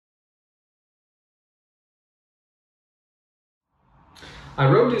I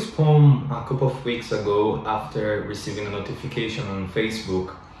wrote this poem a couple of weeks ago after receiving a notification on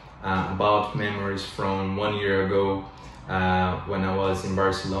Facebook about memories from 1 year ago when I was in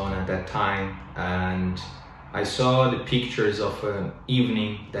Barcelona at that time, and I saw the pictures of an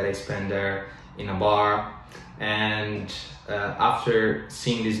evening that I spent there in a bar. And after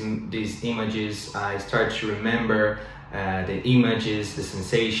seeing these images, I started to remember the images, the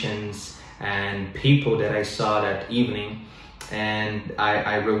sensations, and people that I saw that evening. And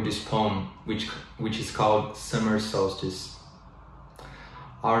I wrote this poem, which is called Summer Solstice.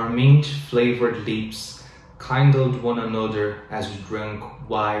 Our mint-flavored lips kindled one another as we drank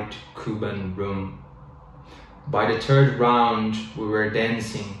white Cuban rum. By the third round, we were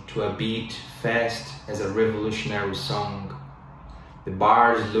dancing to a beat fast as a revolutionary song. The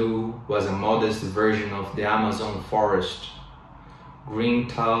bar's loo was a modest version of the Amazon forest. Green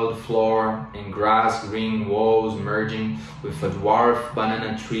tiled floor and grass-green walls merging with a dwarf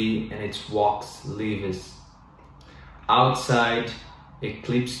banana tree and its wax leaves. Outside,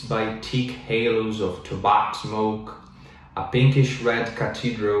 eclipsed by thick halos of tobacco smoke, a pinkish-red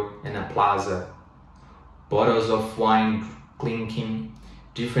cathedral and a plaza. Bottles of wine clinking,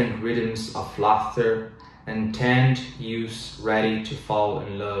 different rhythms of laughter, and tanned youths ready to fall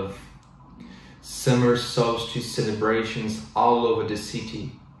in love. Summer solstice celebrations all over the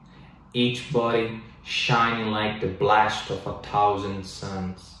city, each body shining like the blast of 1,000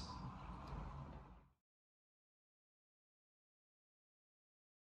 suns.